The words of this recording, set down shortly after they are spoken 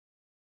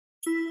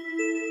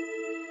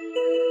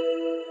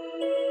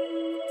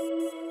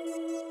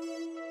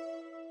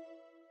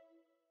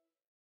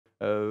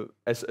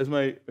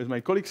as my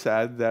colleague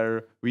said,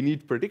 there we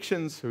need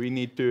predictions. We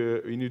need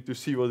to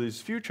see what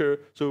is future.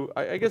 So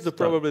I guess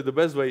probably the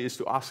best way is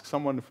to ask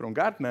someone from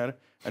Gartner,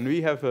 and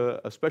we have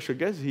a special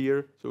guest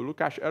here. So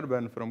Lukáš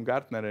Erben from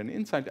Gartner and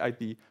Inside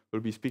IT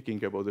will be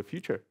speaking about the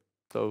future.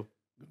 So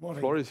the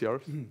floor is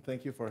yours.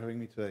 Thank you for having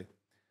me today.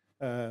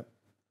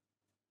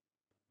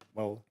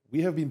 Well,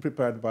 we have been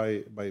prepared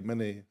by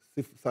many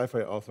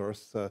sci-fi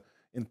authors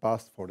in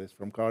past for this,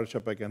 from Karl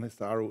Čapek and his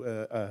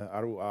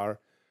RUR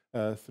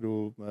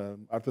through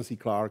Arthur C.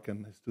 Clarke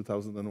and his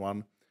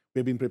 2001.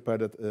 We've been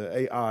prepared that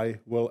AI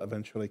will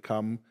eventually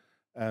come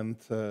and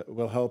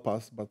will help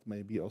us, but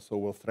maybe also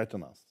will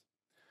threaten us.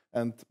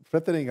 And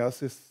threatening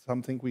us is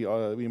something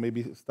we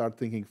maybe start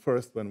thinking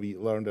first when we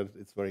learn that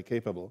it's very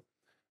capable.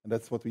 And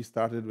that's what we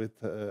started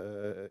with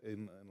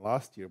in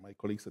last year. My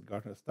colleagues at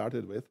Gartner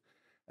started with.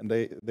 And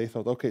they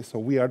thought, okay, so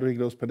we are doing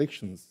those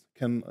predictions.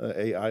 Can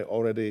AI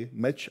already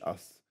match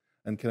us?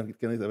 And can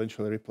it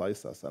eventually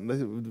replace us? And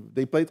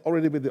they played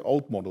already with the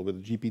old model,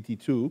 with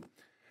GPT-2,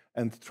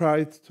 and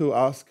tried to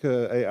ask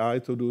AI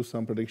to do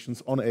some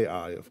predictions on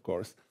AI, of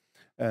course.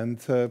 And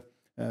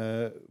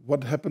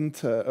what happened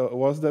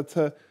was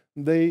that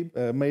they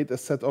made a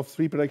set of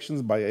 3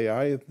 predictions by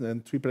AI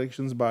and 3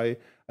 predictions by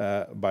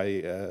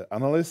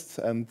analysts,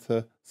 and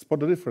spot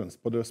the difference,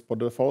 spot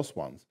the false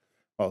ones.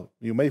 Well,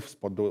 you may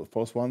spot the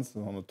false ones.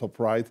 On the top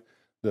right,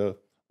 the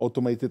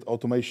automated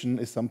automation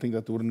is something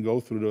that wouldn't go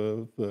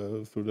through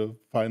the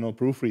final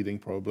proofreading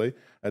probably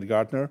at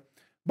Gartner.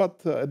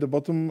 But at the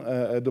bottom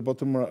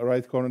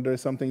right corner, there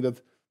is something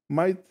that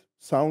might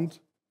sound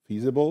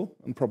feasible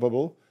and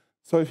probable.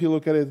 So if you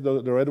look at it,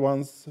 the red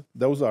ones,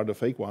 those are the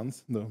fake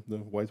ones. The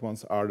white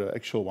ones are the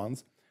actual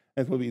ones.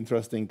 And it will be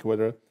interesting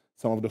whether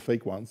some of the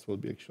fake ones will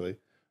be actually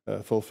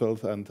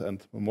fulfilled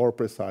and more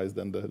precise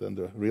than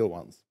the real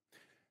ones.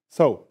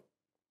 So,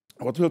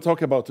 what we'll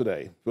talk about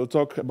today, we'll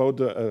talk about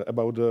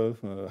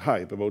the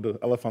hype, about the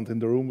elephant in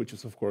the room, which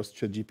is of course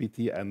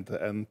ChatGPT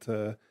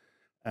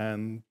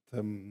and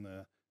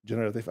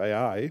generative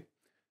AI,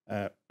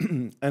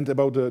 and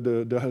about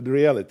the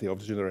reality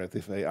of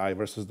generative AI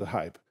versus the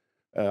hype.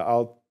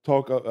 I'll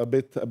talk a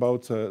bit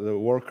about the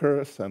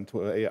workers and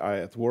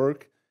AI at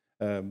work,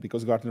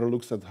 because Gartner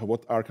looks at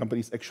what are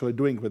companies actually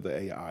doing with the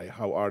AI,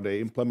 how are they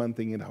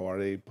implementing it, how are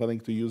they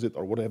planning to use it,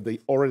 or what have they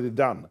already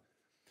done.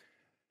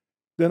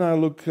 Then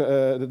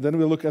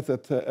we look at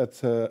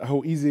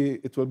how easy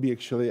it will be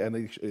actually, and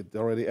it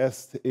already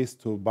is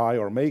to buy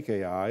or make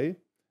AI.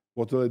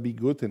 What will it be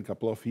good in a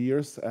couple of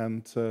years,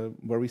 and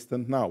where we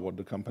stand now, what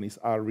the companies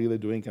are really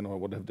doing, and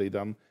what have they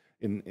done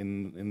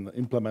in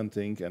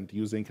implementing and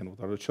using, and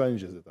what are the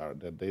challenges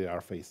that they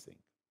are facing.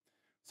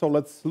 So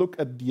let's look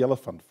at the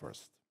elephant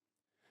first.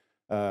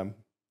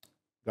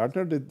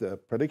 Gartner did the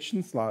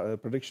prediction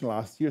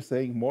last year,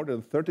 saying more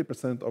than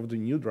 30% of the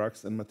new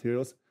drugs and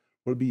materials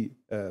will be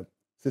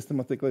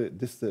systematically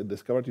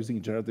discovered using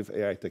generative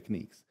AI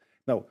techniques.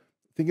 Now,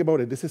 think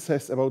about it. This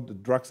says about the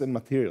drugs and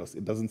materials.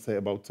 It doesn't say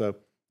about a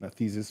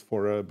thesis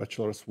for a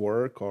bachelor's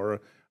work or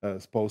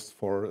post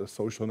for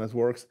social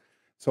networks.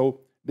 So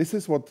this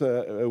is what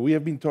we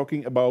have been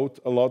talking about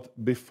a lot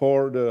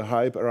before the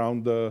hype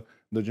around the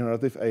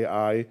generative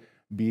AI,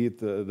 be it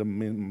the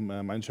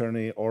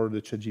Midjourney or the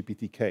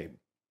ChatGPT came.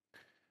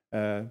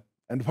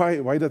 And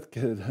why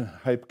that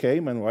hype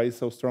came and why it's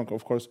so strong?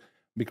 Of course,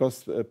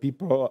 because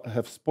people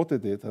have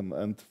spotted it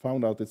and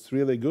found out it's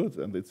really good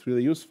and it's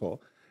really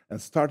useful, and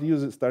started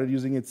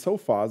using it so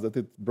fast that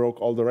it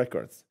broke all the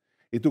records.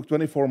 It took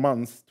 24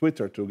 months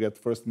Twitter to get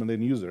first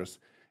million users.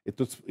 It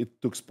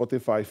took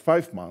Spotify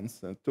 5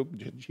 months, and it took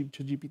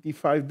ChatGPT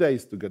 5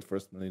 days to get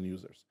first million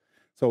users.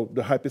 So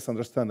the hype is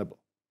understandable.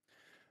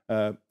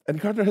 And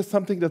Gartner has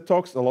something that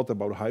talks a lot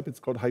about hype. It's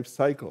called hype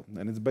cycle,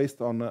 and it's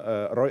based on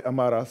Roy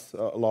Amara's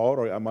law.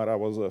 Roy Amara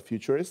was a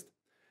futurist.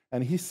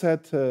 And he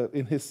said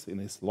in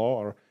his law,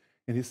 or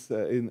in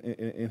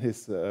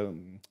his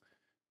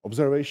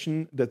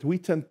observation, that we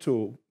tend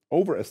to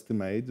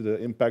overestimate the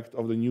impact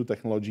of the new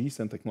technologies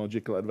and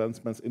technological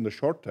advancements in the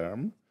short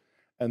term,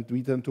 and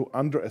we tend to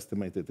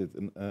underestimate it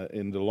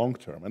in the long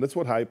term. And that's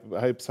what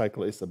hype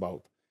cycle is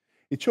about.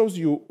 It shows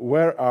you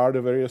where are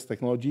the various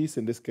technologies,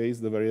 in this case,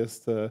 the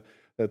various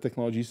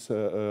technologies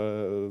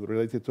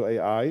related to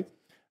AI,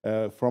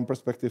 from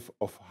perspective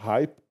of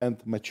hype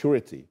and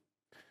maturity.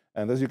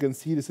 And as you can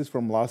see, this is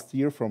from last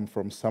year,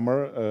 from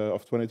summer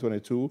of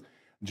 2022.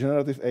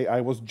 Generative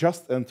AI was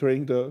just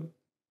entering the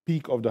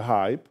peak of the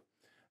hype,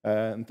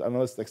 and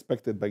analysts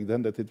expected back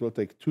then that it will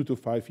take 2 to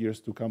 5 years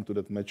to come to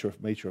that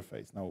mature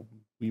phase. Now,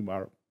 we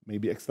are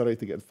maybe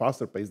accelerating at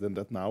faster pace than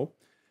that now.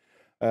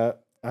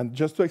 And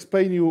just to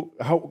explain you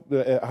how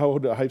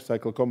the hype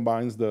cycle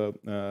combines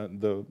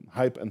the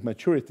hype and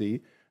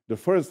maturity, the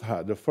first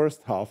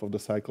half of the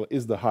cycle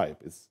is the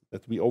hype, is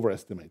that we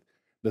overestimate.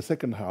 The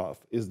second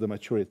half is the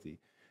maturity.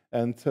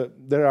 And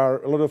there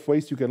are a lot of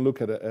ways you can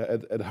look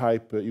at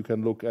hype. You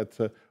can look at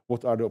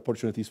what are the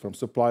opportunities from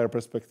supplier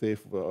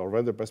perspective or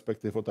vendor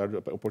perspective, what are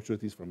the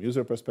opportunities from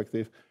user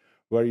perspective,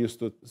 where you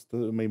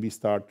maybe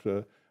start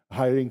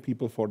hiring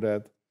people for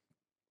that.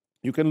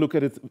 You can look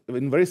at it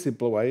in a very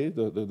simple way,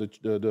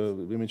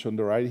 the image on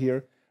the right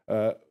here,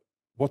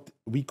 what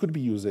we could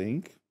be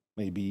using,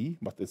 maybe,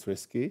 but it's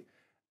risky,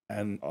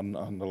 and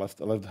on the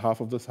left half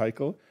of the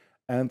cycle,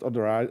 and on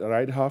the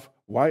right half,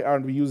 why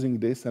aren't we using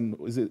this, and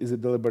is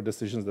it deliberate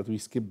decisions that we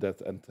skip that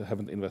and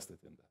haven't invested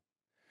in that?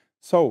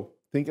 So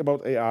think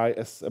about AI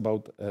as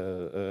about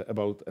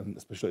and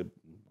especially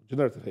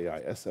generative AI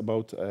as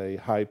about a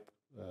hype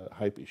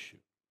issue.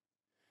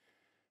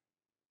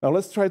 Now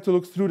let's try to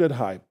look through that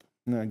hype.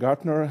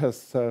 Gartner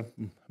has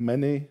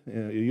many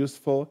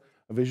useful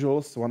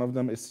visuals. One of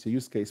them is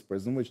use case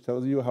prism, which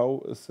tells you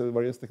how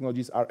various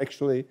technologies are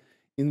actually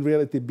in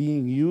reality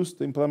being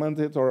used,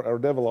 implemented, or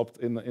developed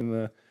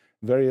in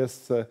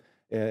various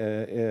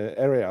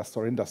areas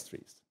or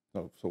industries.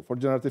 So for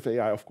generative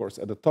AI, of course,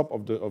 at the top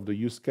of the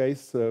use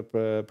case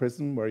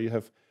prism, where you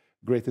have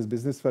greatest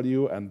business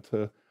value and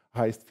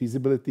highest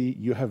feasibility,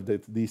 you have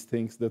these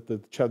things that the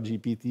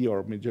ChatGPT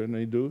or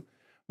Midjourney do.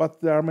 But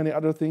there are many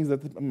other things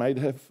that might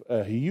have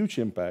a huge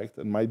impact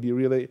and might be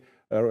really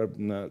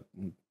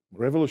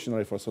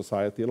revolutionary for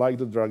society, like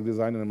the drug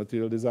design and the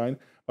material design,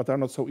 but are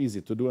not so easy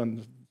to do,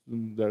 and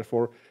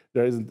therefore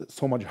there isn't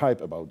so much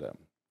hype about them.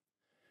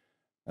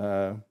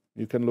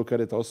 You can look at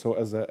it also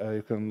as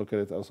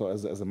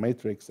a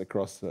matrix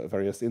across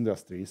various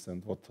industries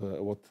and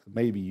what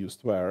may be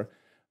used where.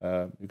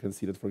 You can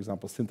see that, for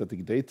example,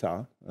 synthetic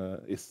data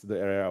is the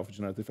area of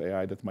generative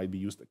AI that might be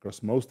used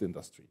across most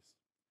industries.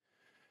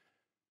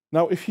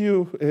 Now, if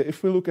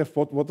we look at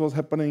what was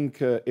happening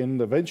in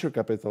the venture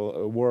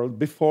capital world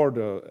before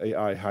the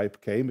AI hype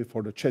came,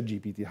 before the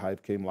ChatGPT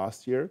hype came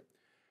last year,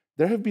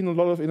 there have been a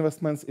lot of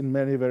investments in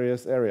many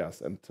various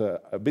areas. And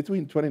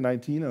between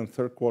 2019 and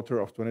third quarter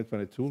of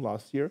 2022,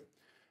 last year,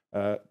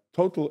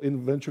 total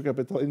in venture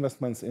capital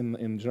investments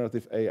in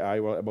generative AI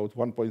were about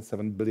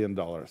 $1.7 billion.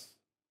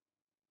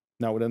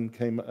 Now then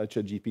came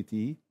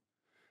ChatGPT,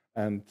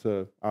 and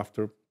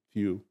after a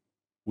few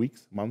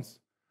weeks, months,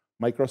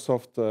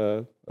 Microsoft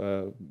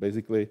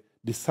basically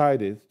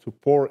decided to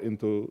pour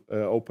into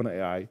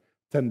OpenAI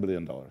 $10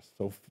 billion.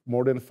 So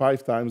more than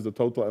 5 times the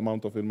total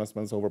amount of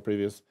investments over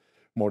previous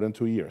more than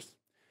 2 years.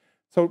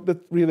 So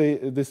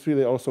this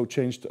really also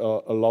changed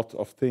a lot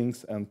of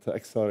things and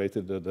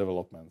accelerated the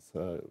developments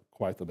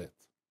quite a bit.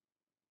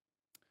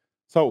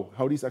 So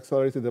how these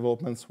accelerated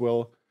developments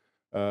will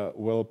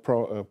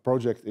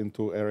project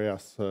into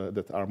areas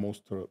that are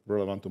most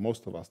relevant to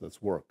most of us,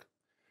 that's work,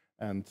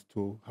 and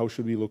to how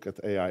should we look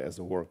at AI as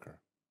a worker.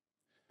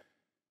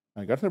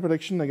 And Gartner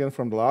prediction, again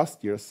from the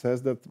last year,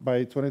 says that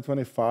by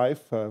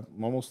 2025,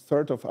 almost a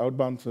third of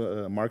outbound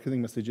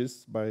marketing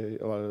messages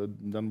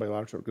done by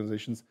large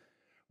organizations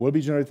will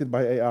be generated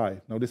by AI.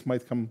 Now, this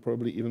might come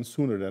probably even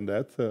sooner than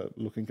that,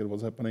 looking at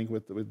what's happening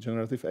with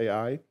generative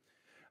AI.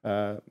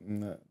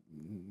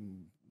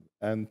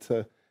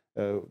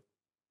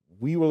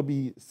 We will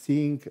be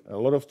seeing a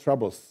lot of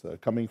troubles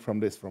coming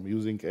from this, from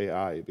using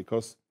AI,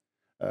 because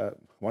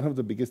one of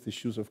the biggest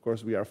issues, of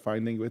course, we are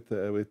finding with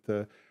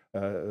the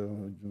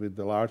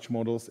large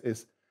models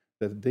is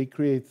that they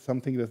create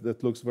something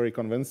that looks very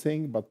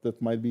convincing, but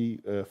that might be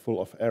full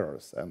of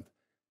errors. And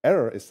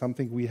error is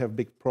something we have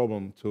big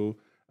problem to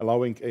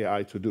allowing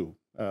AI to do.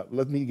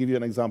 Let me give you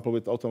an example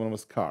with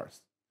autonomous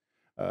cars.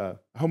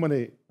 How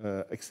many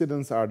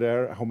accidents are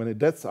there? How many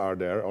deaths are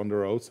there on the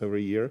roads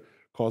every year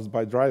caused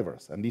by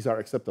drivers? And these are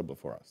acceptable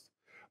for us.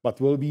 But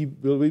will we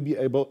be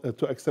able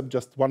to accept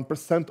just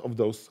 1% of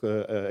those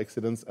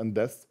accidents and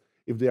deaths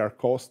if they are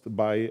caused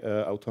by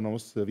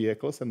autonomous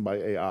vehicles and by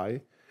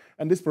AI?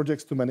 And this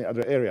projects to many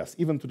other areas,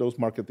 even to those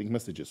marketing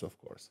messages, of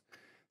course.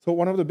 So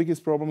one of the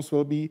biggest problems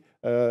will be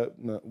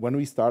when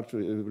we start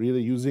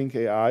really using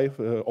AI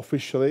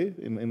officially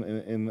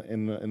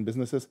in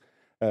businesses,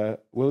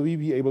 will we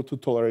be able to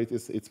tolerate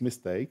its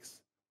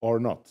mistakes or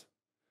not?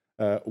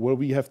 Will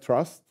we have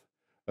trust?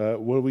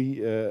 Will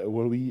we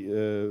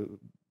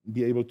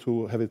be able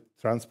to have it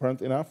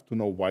transparent enough to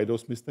know why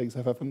those mistakes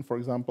have happened, for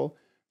example?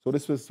 So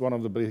this is one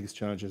of the biggest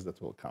challenges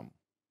that will come.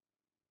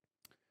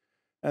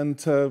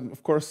 And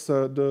of course,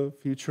 the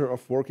future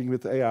of working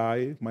with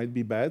AI might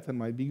be bad and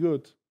might be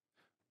good.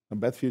 A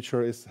bad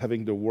future is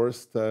having the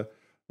worst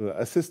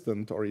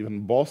assistant or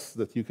even boss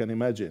that you can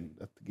imagine,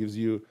 that gives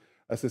you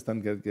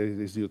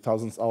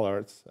thousands of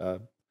alerts,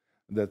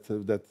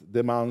 that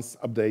demands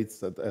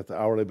updates at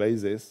hourly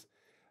basis,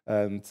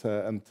 and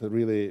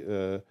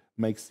really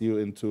makes you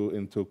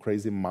into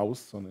crazy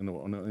mouse in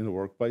the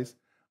workplace.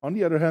 On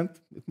the other hand,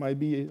 it might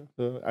be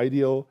the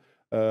ideal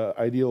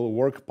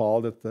work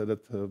pal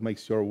that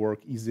makes your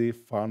work easy,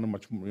 fun,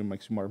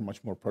 makes you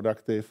much more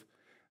productive.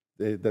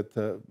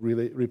 That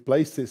really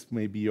replaces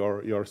maybe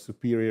your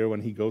superior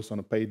when he goes on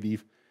a paid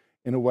leave,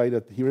 in a way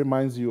that he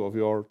reminds you of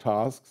your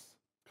tasks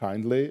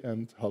kindly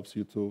and helps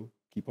you to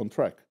keep on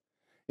track.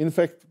 In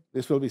fact,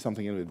 this will be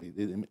something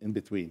in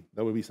between.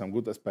 There will be some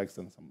good aspects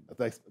and some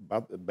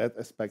bad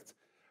aspects,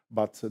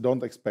 but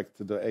don't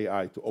expect the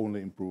AI to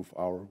only improve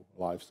our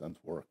lives and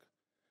work.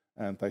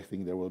 And I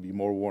think there will be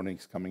more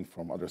warnings coming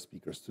from other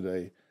speakers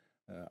today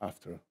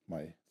after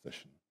my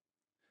session.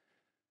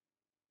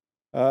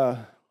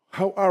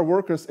 How are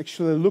workers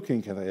actually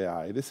looking at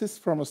AI? This is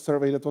from a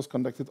survey that was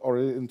conducted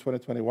already in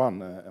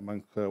 2021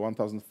 among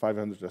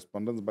 1,500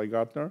 respondents by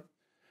Gartner.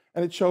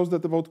 And it shows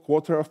that about a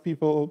quarter of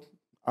people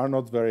are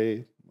not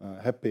very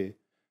happy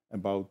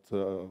about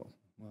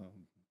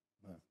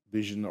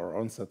vision or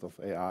onset of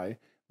AI.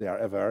 They are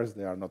averse,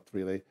 they are not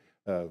really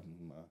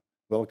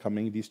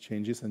welcoming these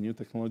changes and new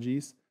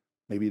technologies.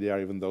 Maybe they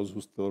are even those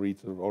who still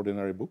read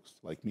ordinary books,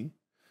 like me.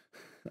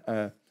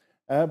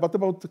 But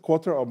about a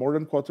quarter or more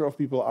than a quarter of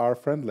people are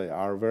friendly,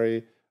 are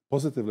very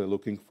positively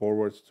looking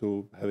forward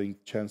to having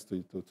chance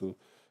to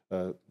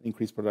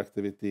increase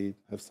productivity,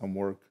 have some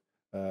work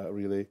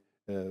really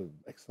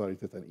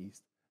accelerated and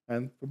eased.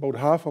 And about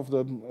half of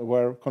them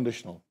were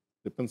conditional.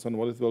 Depends on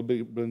what it will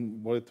be,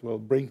 what it will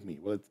bring me.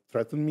 Will it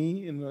threaten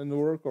me in the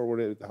work, or will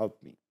it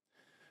help me?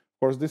 Of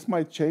course, this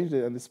might change,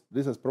 and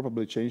this has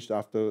probably changed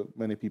after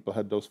many people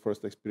had those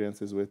first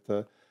experiences with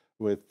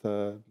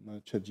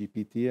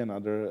ChatGPT and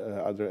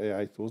other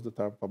AI tools that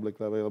are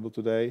publicly available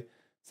today.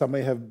 Some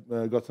may have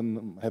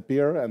gotten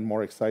happier and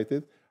more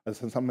excited, and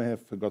some may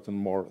have gotten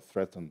more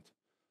threatened.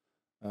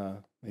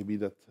 Maybe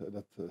that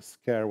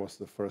scare was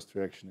the first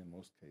reaction in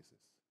most cases.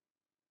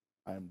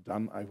 I am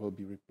done. I will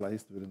be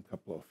replaced within a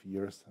couple of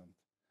years,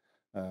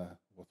 and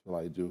what will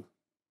I do?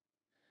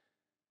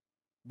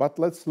 But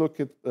let's look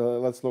at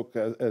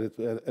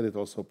it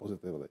also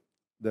positively.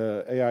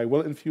 The AI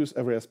will infuse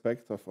every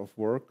aspect of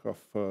work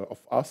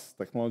of us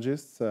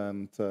technologists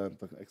and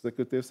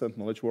executives and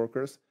knowledge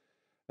workers,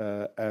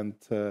 and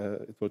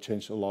it will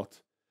change a lot.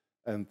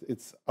 And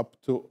it's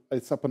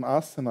upon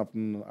us and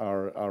upon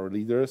our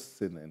leaders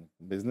in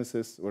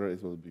businesses whether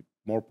it will be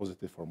more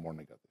positive or more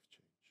negative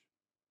change.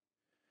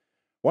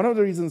 One of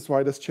the reasons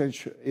why this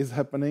change is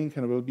happening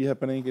and will be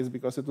happening is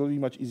because it will be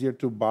much easier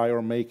to buy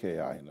or make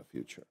AI in the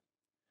future.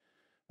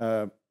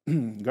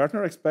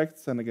 Gartner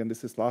expects, and again,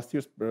 this is last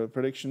year's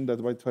prediction,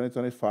 that by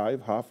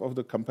 2025, half of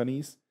the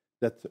companies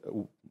that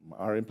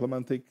are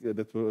implementing,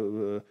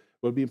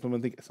 will be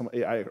implementing some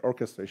AI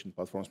orchestration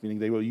platforms, meaning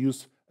they will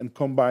use and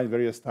combine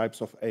various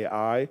types of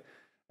AI,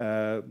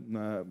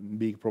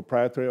 being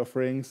proprietary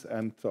offerings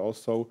and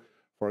also,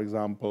 for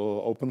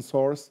example, open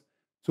source,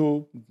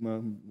 to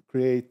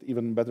create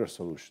even better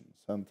solutions.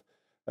 And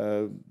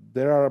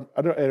there are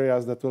other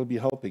areas that will be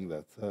helping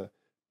that.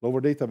 Lower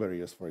data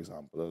barriers, for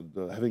example.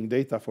 Having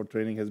data for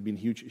training has been a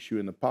huge issue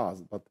in the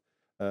past, but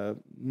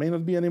may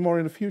not be anymore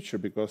in the future,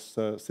 because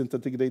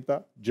synthetic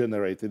data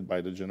generated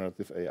by the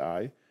generative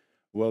AI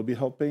will be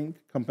helping.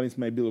 Companies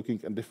may be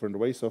looking at different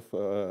ways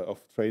of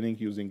training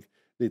using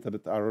data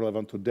that are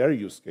relevant to their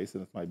use case,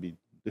 and it might be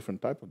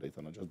different type of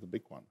data, not just the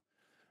big one.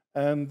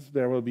 And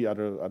there will be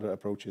other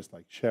approaches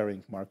like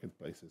sharing,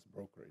 marketplaces,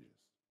 brokerages.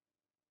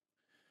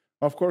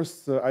 Of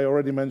course, I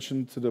already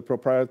mentioned the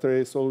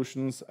proprietary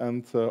solutions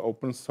and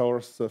open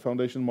source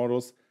foundation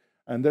models,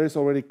 and there is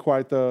already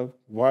quite a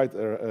wide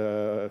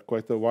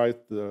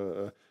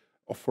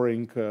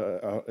offering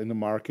in the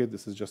market.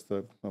 This is just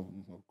a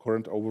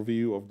current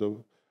overview of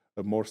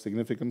the more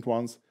significant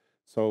ones.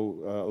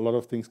 So a lot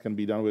of things can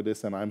be done with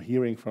this, and I'm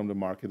hearing from the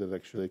market that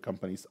actually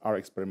companies are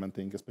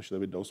experimenting, especially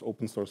with those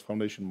open source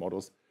foundation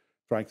models,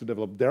 trying to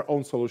develop their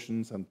own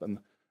solutions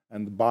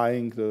and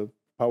buying the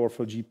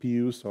powerful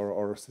GPUs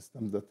or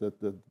systems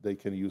that they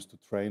can use to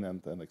train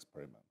and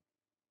experiment.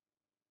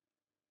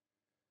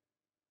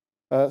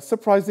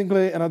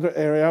 Surprisingly, another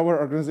area where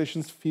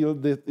organizations feel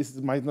that this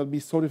might not be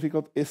so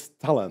difficult is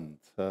talent.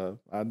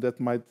 And that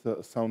might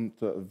sound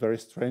very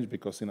strange,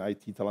 because in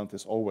IT, talent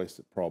is always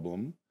a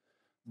problem.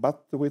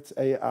 But with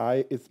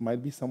AI, it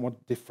might be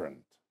somewhat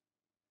different.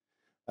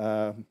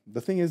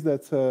 The thing is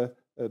that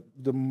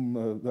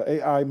the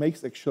AI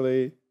makes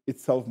actually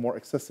itself more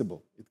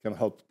accessible. It can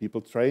help people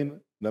train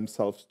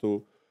themselves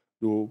to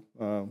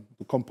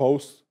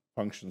compose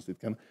functions. It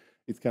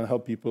can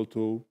help people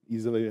to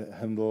easily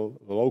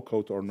handle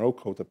low-code or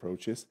no-code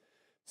approaches.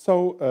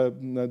 So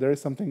there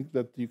is something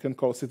that you can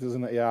call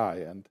citizen AI,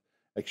 and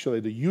actually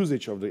the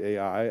usage of the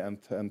AI and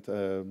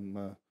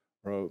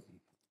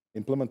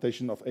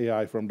implementation of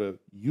AI from the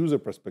user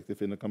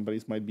perspective in the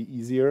companies might be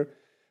easier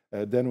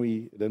than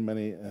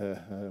many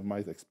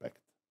might expect.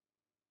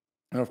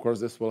 And of course,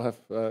 this will have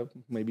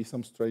maybe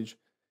some strange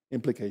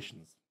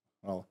implications.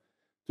 Well,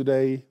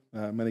 today,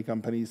 many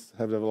companies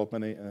have developed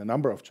a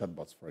number of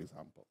chatbots, for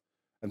example.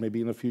 And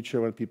maybe in the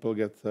future, when people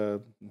get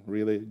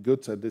really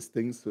good at these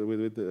things,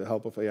 with the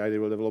help of AI, they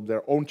will develop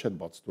their own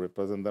chatbots to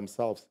represent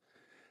themselves.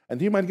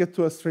 And you might get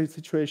to a strange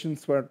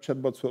situations where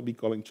chatbots will be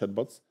calling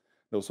chatbots.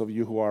 Those of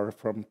you who are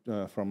from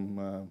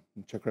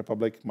Czech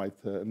Republic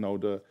might know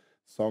the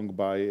song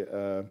by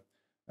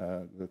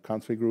the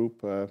country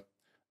group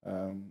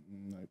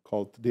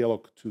called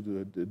Dialog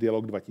 2000,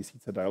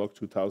 Dialog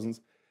 2000,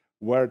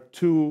 where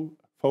two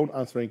phone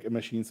answering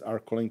machines are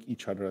calling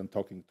each other and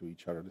talking to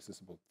each other. This is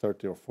about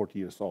 30 or 40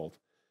 years old,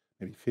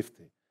 maybe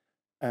 50.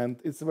 And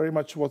it's very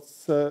much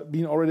what's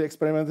been already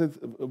experimented,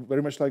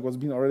 very much like what's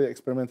been already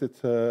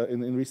experimented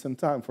in recent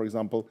time. For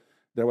example,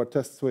 there were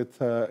tests with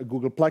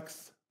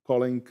Googleplex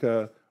calling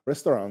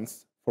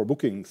restaurants for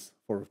bookings,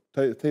 for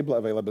table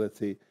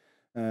availability,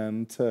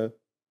 and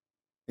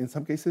in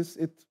some cases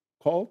it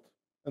called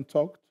and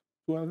talked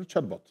to another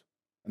chatbot.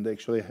 And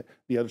actually,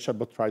 the other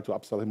chatbot tried to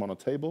upsell him on a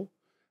table.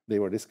 They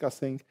were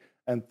discussing,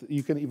 and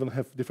you can even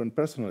have different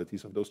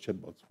personalities of those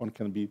chatbots. One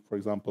can be, for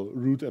example,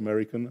 rude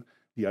American,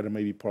 the other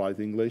may be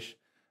polite English.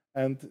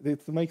 And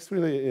it makes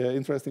really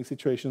interesting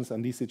situations,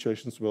 and these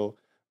situations will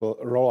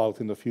roll out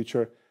in the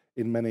future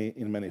in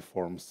many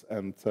forms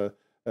and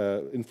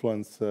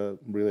influence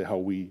really how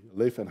we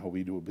live and how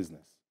we do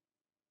business.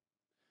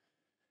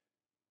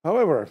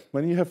 However,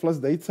 when you have less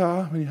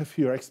data, when you have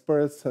fewer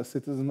experts,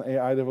 citizen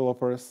AI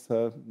developers,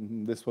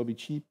 this will be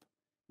cheap,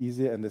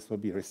 easy, and this will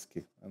be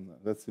risky. And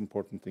that's an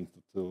important thing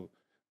to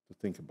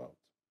think about.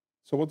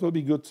 So what will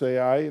be good to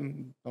AI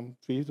in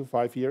 3 to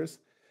 5 years,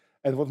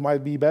 and what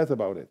might be bad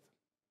about it?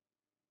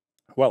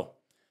 Well,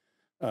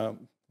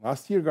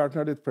 last year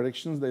Gartner did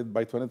predictions that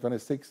by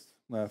 2026,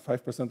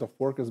 5% of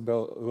workers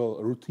will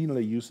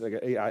routinely use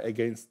AI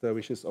against the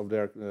wishes of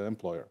their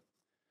employer.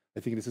 I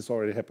think this is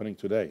already happening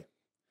today.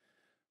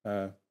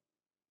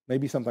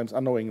 Maybe sometimes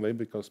unknowingly,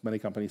 because many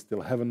companies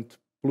still haven't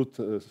put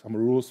some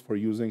rules for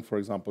using, for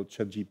example,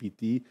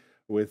 ChatGPT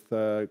with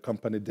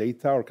company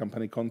data or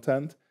company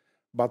content,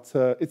 but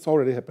it's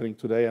already happening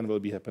today and will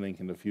be happening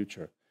in the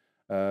future.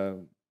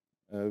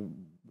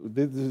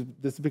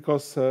 This is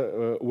because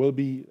we'll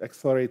be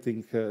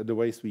accelerating the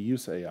ways we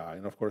use AI.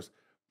 And of course,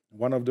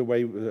 one of the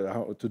ways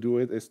how to do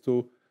it is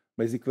to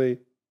basically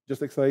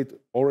just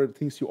accelerate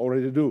things you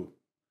already do.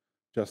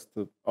 Just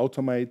to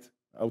automate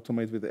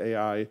with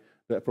AI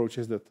the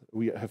approaches that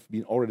we have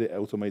been already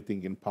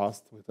automating in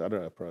past with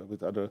other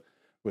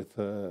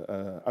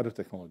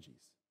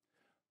technologies.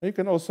 You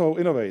can also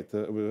innovate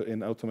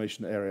in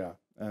automation area,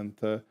 and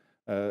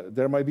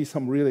there might be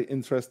some really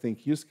interesting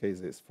use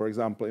cases. For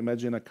example,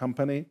 imagine a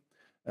company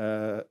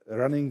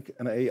running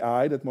an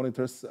AI that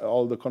monitors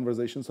all the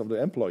conversations of the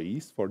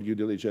employees for due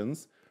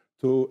diligence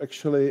to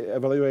actually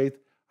evaluate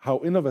how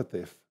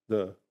innovative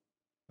the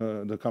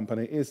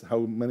company is, how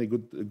many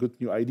good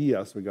new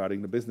ideas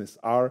regarding the business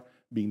are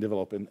being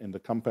developed in the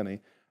company,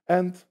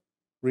 and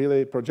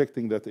really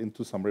projecting that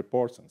into some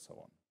reports and so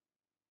on.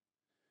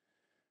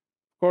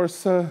 Of course,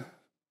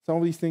 some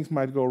of these things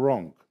might go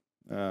wrong.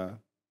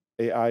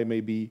 AI may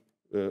be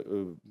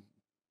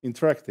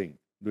interacting,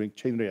 doing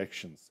chain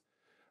reactions.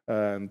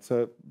 And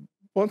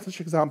one such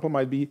example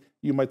might be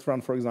you might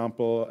run, for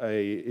example,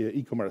 a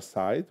e-commerce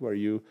site where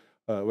you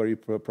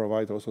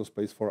provide also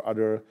space for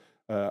other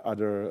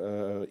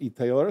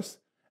e-tailers,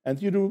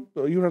 and you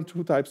run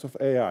 2 types of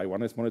AI.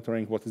 One is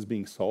monitoring what is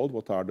being sold,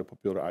 what are the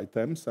popular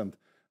items, and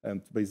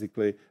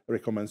basically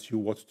recommends you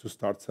what to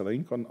start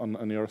selling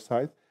on your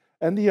site.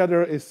 And the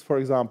other is, for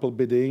example,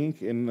 bidding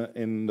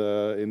in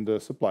the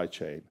supply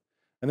chain.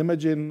 And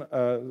imagine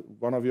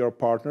one of your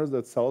partners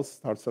that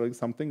starts selling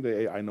something,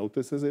 the AI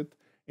notices it,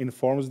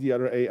 informs the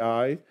other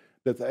AI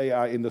that the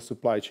AI in the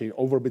supply chain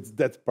overbids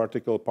that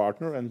particular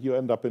partner, and you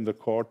end up in the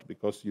court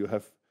because you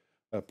have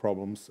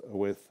problems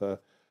with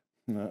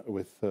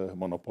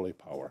monopoly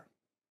power.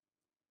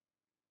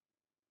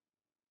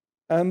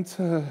 And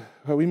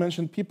we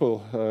mentioned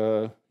people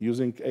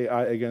using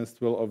AI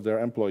against will of their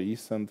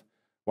employees, and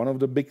one of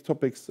the big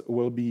topics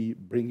will be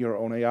bring your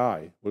own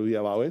AI. Will we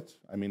allow it?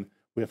 I mean,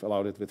 we have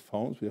allowed it with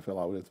phones, we have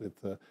allowed it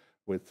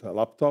with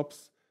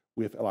laptops,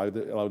 we have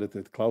allowed it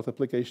with cloud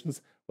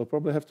applications. We'll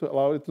probably have to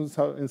allow it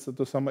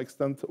to some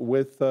extent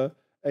with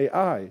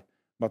AI.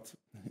 But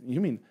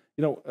when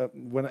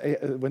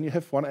you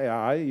have one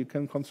AI, you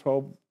can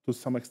control to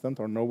some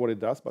extent or know what it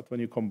does. But when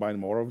you combine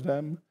more of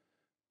them,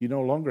 you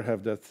no longer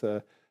have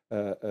that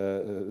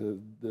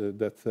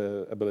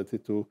ability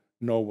to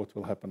know what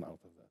will happen out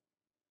of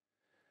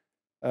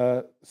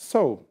that.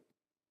 So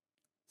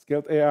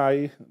scaled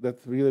AI that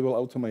really will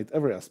automate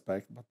every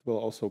aspect, but will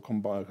also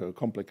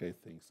complicate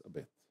things a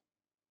bit.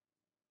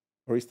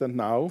 Where we stand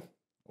now,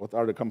 what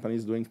are the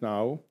companies doing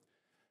now?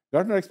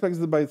 Gartner expects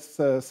that by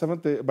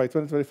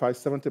 2025,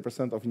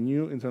 70% of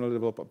new internally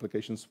developed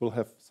applications will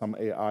have some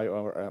AI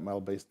or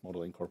ML-based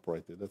model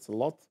incorporated. That's a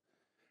lot,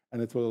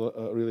 and it will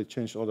really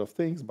change a lot of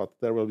things, but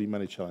there will be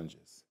many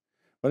challenges.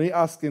 When we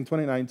asked in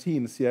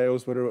 2019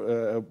 CIOs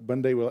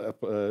when they will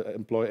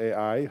employ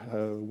AI,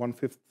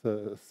 1/5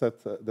 said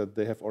that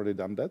they have already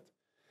done that.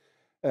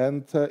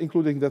 And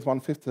including that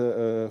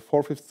 1/5,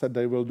 4/5 said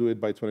they will do it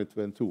by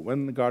 2022.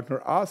 When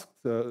Gartner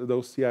asked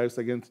those CIOs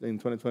again in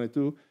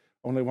 2022,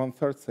 only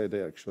 1/3 said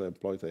they actually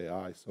employed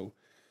AI. So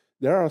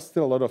there are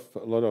still a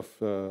lot of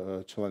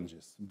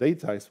challenges.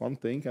 Data is one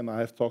thing, and I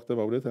have talked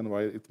about it and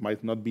why it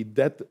might not be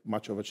that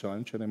much of a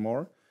challenge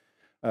anymore.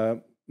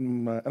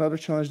 Another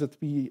challenge that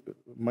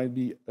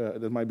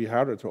might be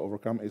harder to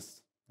overcome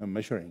is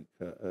measuring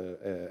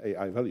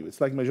AI value.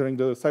 It's like measuring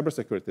the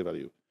cybersecurity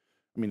value.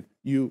 I mean,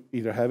 you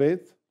either have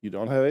it, you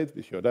don't have it.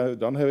 If you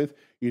don't have it,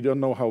 you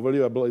don't know how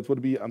valuable it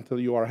would be until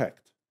you are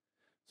hacked.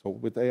 So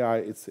with AI,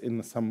 it's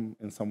in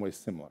some ways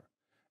similar.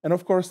 And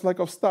of course, lack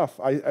of staff.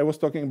 I was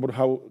talking about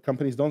how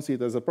companies don't see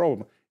it as a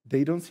problem.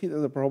 They don't see it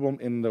as a problem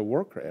in the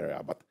worker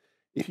area, but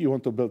if you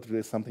want to build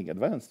really something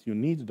advanced, you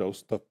need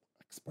those top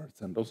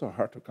experts, and those are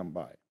hard to come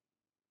by.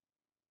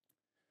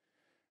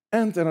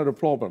 And another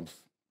problem.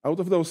 Out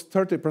of those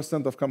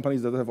 30% of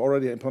companies that have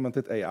already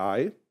implemented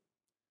AI,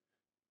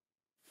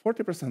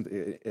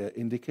 40%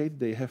 indicate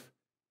they have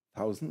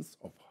thousands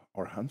of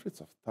or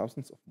hundreds of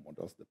thousands of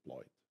models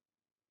deployed.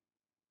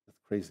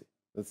 That's crazy.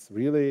 That's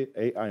really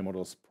AI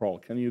model sprawl.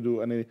 Can you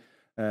do any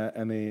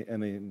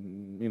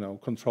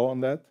control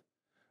on that?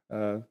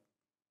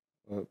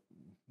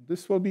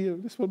 This will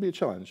be a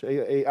challenge.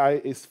 AI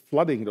is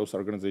flooding those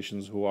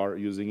organizations who are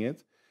using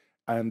it,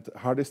 and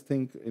hardest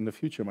thing in the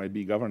future might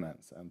be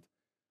governance, and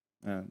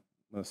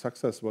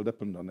success will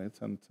depend on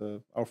it, and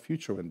our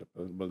future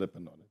will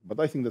depend on it. But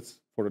I think that's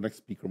for the next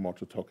speaker more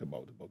to talk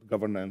about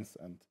governance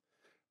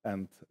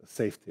and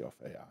safety of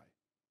AI.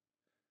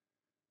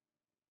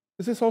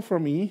 This is all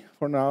from me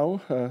for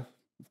now.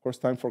 Of course,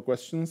 time for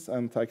questions,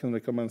 and I can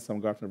recommend some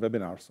Gartner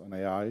webinars on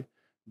AI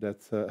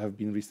that have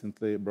been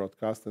recently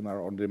broadcast and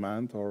are on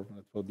demand, or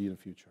that will be in the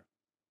future.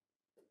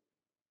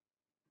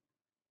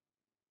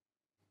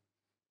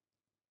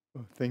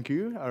 Well, thank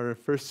you, our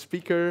first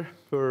speaker,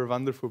 for a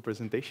wonderful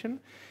presentation.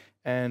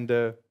 And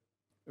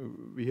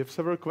we have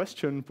several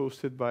questions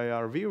posted by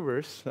our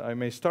viewers. I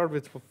may start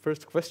with the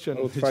first question.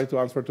 I will try to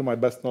answer to my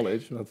best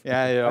knowledge.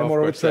 Yeah, I'm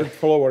more of a trend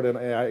follower than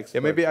AI expert.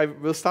 Yeah, maybe I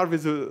will start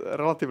with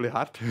relatively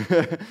hard.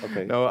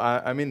 Okay. No,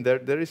 I mean,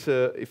 there is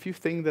if you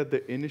think that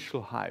the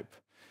initial hype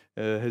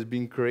has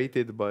been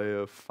created by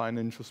a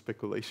financial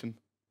speculation.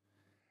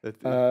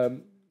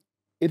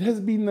 It has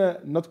been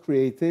not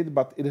created,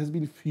 but it has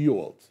been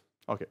fueled.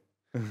 Okay.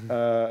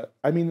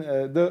 I mean,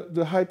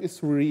 the hype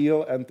is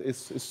real and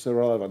is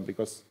relevant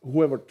because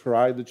whoever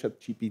tried the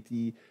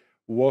ChatGPT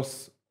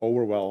was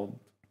overwhelmed.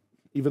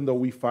 Even though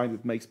we find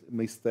it makes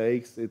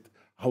mistakes, it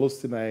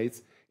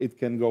hallucinates, it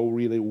can go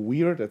really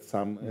weird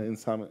in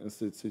some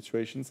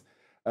situations.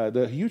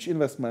 The huge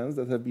investments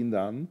that have been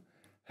done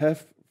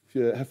have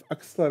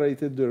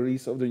accelerated the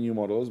release of the new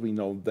models. We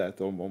know that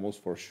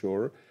almost for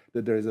sure,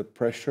 that there is a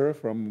pressure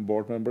from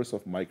board members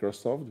of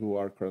Microsoft who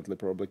are currently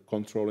probably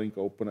controlling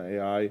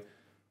OpenAI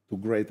to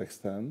great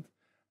extent.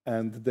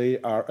 And they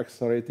are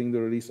accelerating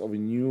the release of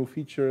new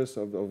features,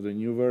 of the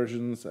new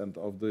versions and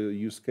of the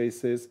use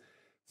cases.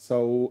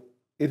 So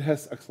it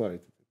has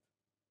accelerated.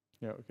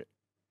 Yeah, okay.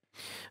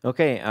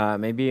 Okay,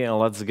 maybe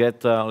let's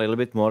get a little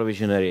bit more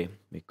visionary,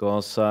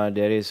 because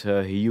there is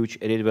a huge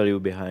added value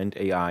behind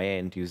AI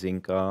and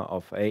using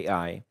of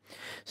AI.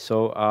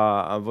 So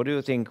what do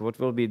you think, what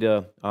will be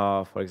the,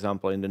 for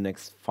example, in the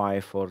next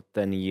 5 or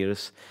 10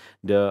 years,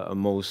 the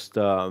most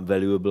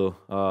valuable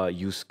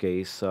use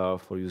case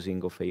for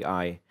using of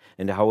AI,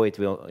 and how it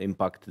will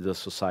impact the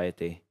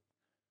society?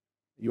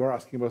 You are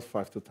asking about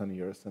 5 to 10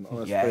 years, and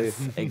honestly,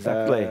 yes,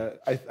 exactly.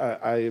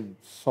 I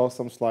saw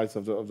some slides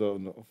of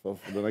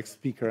the next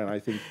speaker, and I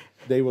think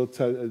they will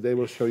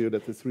show you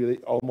that it's really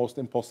almost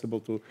impossible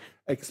to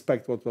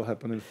expect what will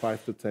happen in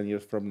 5 to 10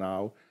 years from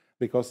now,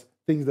 because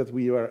things that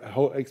we were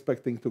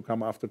expecting to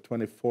come after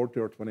 2040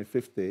 or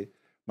 2050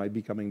 might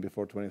be coming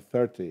before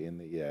 2030 in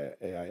the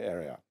AI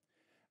area,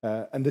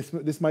 and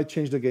this might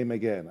change the game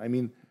again. I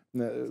mean,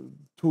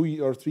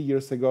 2 or 3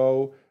 years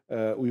ago,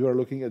 we were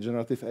looking at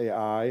generative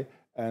AI.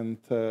 And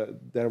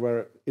there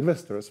were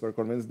investors who were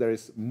convinced there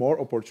is more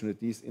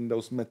opportunities in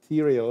those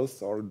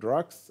materials or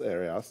drugs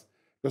areas,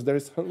 because there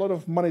is a lot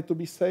of money to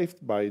be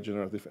saved by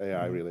generative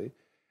AI, really.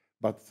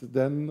 But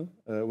then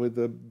with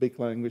the big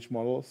language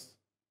models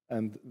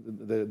and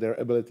their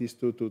abilities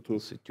to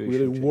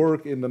really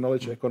work in the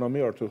knowledge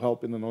economy, or to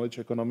help in the knowledge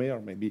economy,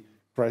 or maybe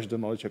crash the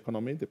knowledge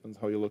economy, depends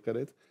how you look at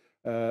it,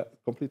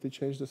 completely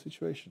changed the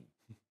situation.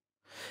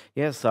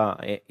 Yes,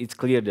 it's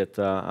clear that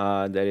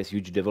there is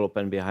huge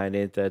development behind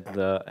it,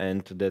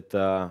 and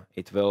that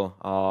it will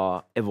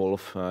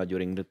evolve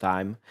during the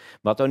time.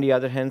 But on the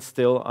other hand,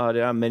 still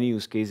there are many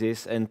use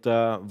cases, and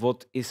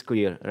what is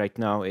clear right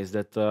now is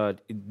that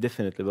it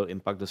definitely will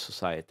impact the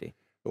society.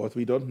 What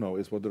we don't know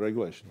is what the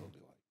regulation will be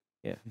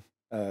like.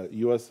 Yeah.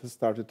 US has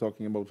started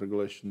talking about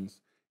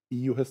regulations.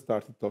 EU has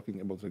started talking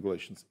about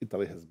regulations.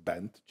 Italy has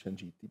banned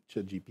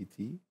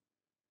ChatGPT.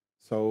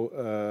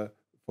 So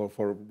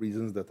for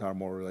reasons that are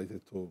more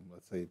related to,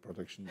 let's say,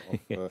 protection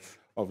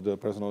of the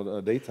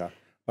personal data.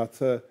 But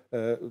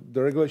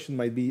the regulation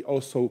might be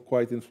also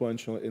quite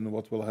influential in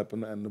what will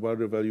happen and where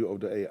the value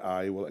of the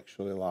AI will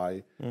actually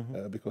lie,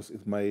 because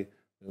it may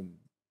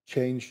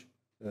change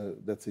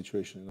that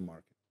situation in the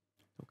market.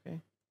 Okay.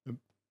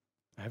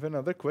 I have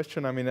another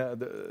question. I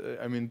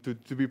mean,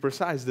 to be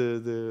precise,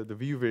 the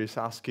viewer is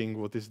asking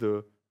what is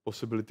the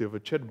possibility of a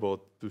chatbot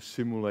to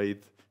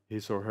simulate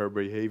his or her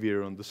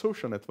behavior on the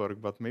social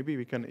network, but maybe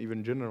we can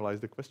even generalize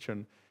the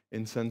question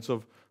in sense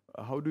of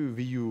how do you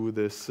view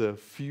this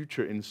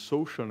future in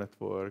social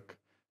network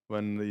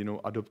when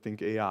adopting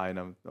AI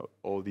and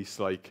all these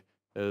like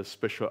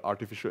special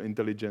artificial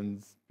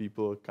intelligence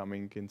people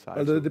coming inside?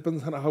 Well, it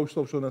depends on how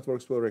social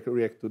networks will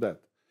react to that.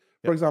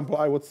 For example,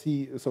 I would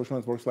see social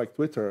networks like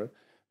Twitter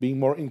being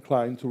more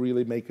inclined to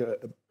really make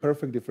a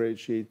perfect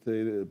differentiate,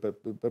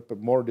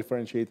 more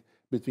differentiate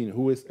between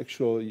who is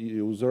actual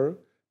user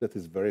that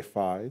is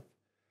verified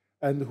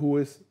and who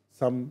is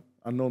some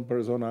unknown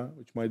persona,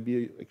 which might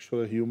be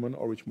actually a human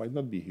or which might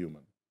not be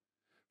human.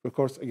 Of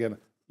course, again,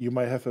 you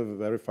might have a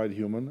verified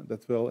human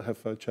that will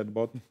have a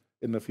chatbot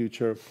in the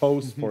future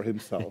pose for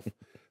himself.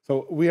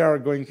 So we are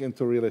going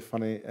into really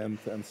funny and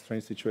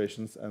strange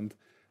situations, and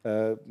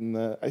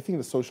I think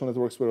the social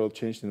networks will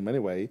change in many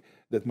ways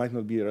that might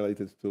not be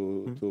related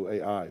to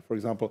AI. For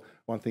example,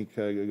 one thing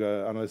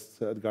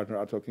analysts at Gartner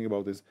are talking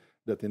about is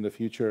that in the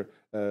future,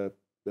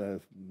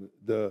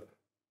 the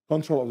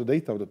control of the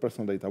data, of the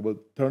personal data, will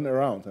turn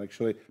around, and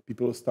actually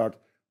people will start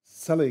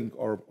selling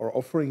or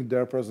offering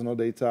their personal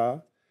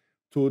data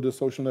to the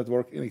social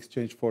network in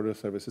exchange for the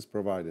services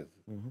provided.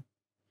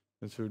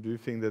 And so do you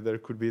think that there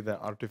could be the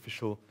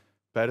artificial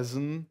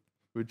person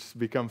which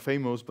become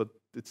famous, but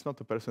it's not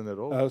a person at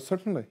all?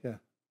 Certainly, yeah.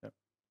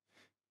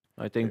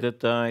 I think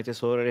that it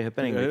is already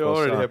happening. It's because,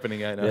 already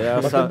happening, I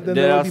know. But then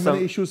there will be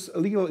many issues,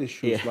 legal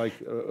issues, like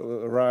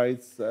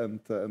rights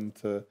and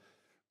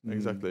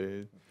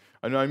exactly.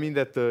 I know. I mean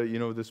that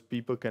these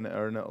people can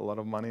earn a lot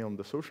of money on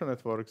the social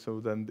network. So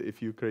then,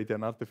 if you create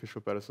an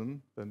artificial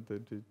person, then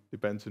it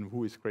depends on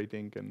who is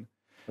creating. And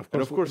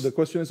of course, the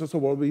question is also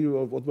what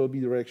will be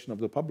the reaction of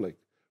the public?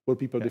 Will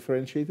people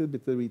differentiate it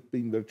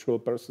between virtual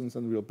persons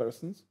and real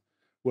persons?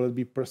 Will it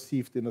be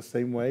perceived in the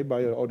same way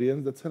by an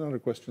audience? That's another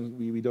question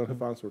we don't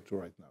have answer to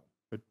right now.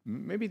 But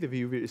maybe the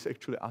viewer is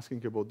actually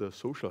asking about the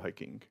social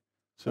hacking.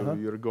 So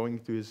you're going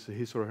to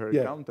his or her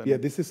account.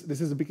 And this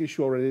is a big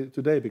issue already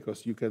today,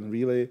 because you can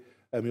really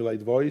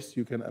emulate voice,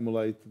 you can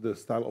emulate the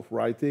style of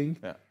writing,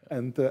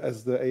 and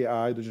as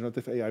the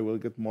generative AI will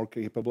get more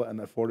capable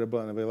and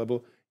affordable and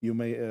available, you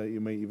may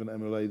even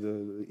emulate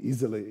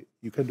easily.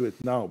 You can do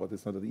it now, but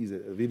it's not that easy.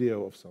 A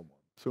video of someone.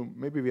 So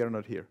maybe we are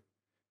not here.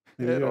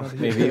 Maybe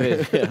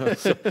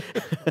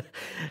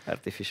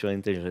artificial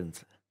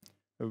intelligence.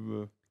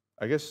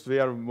 I guess we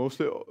are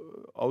mostly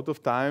out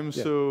of time,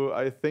 so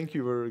I think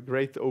you were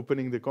great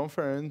opening the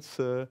conference,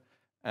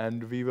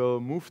 and we will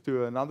move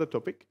to another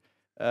topic.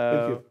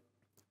 Thank you.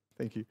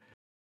 Thank you.